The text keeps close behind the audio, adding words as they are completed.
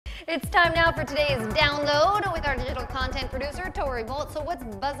It's time now for today's download with our digital content producer, Tori Bolt. So what's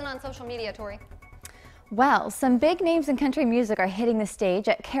buzzing on social media, Tori? Well, some big names in country music are hitting the stage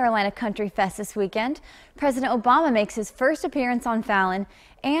at Carolina Country Fest this weekend. President Obama makes his first appearance on Fallon.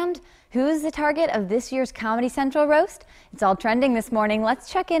 And who's the target of this year's Comedy Central roast? It's all trending this morning. Let's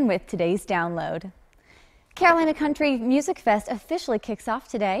check in with today's download. Carolina Country Music Fest officially kicks off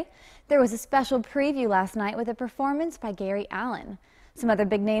today. There was a special preview last night with a performance by Gary Allan. Some other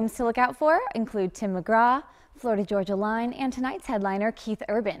big names to look out for include Tim McGraw, Florida Georgia Line, and tonight's headliner Keith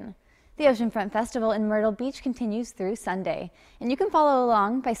Urban. The Oceanfront Festival in Myrtle Beach continues through Sunday, and you can follow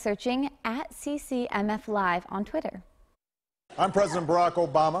along by searching @CCMF Live on Twitter. I'm President Barack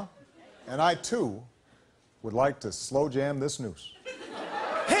Obama, and I too would like to slow jam this news.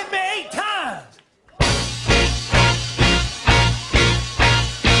 Hit me 8 times!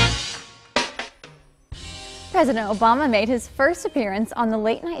 President Obama made his first appearance on the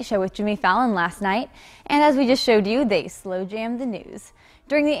Late Night Show with Jimmy Fallon last night, and as we just showed you, they slow jammed the news.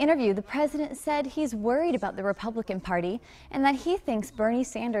 During the interview, the president said he's worried about the Republican Party and that he thinks Bernie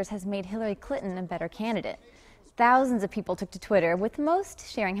Sanders has made Hillary Clinton a better candidate. Thousands of people took to Twitter, with most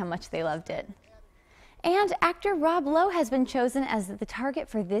sharing how much they loved it. And actor Rob Lowe has been chosen as the target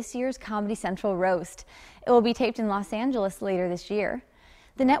for this year's Comedy Central roast. It will be taped in Los Angeles later this year.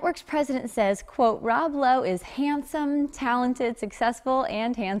 The network's president says, quote, "Rob Lowe is handsome, talented, successful,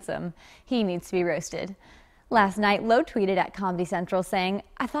 and handsome. He needs to be roasted." Last night, Lowe tweeted at Comedy Central saying,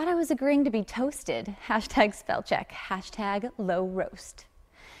 "I thought I was agreeing to be toasted. #spellcheck, #Lowe roast."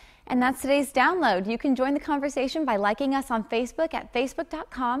 And that's today's download. You can join the conversation by liking us on Facebook at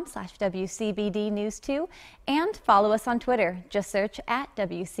facebook.com/WCBD News 2 and follow us on Twitter. Just search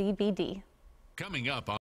 @WCBD. Coming up on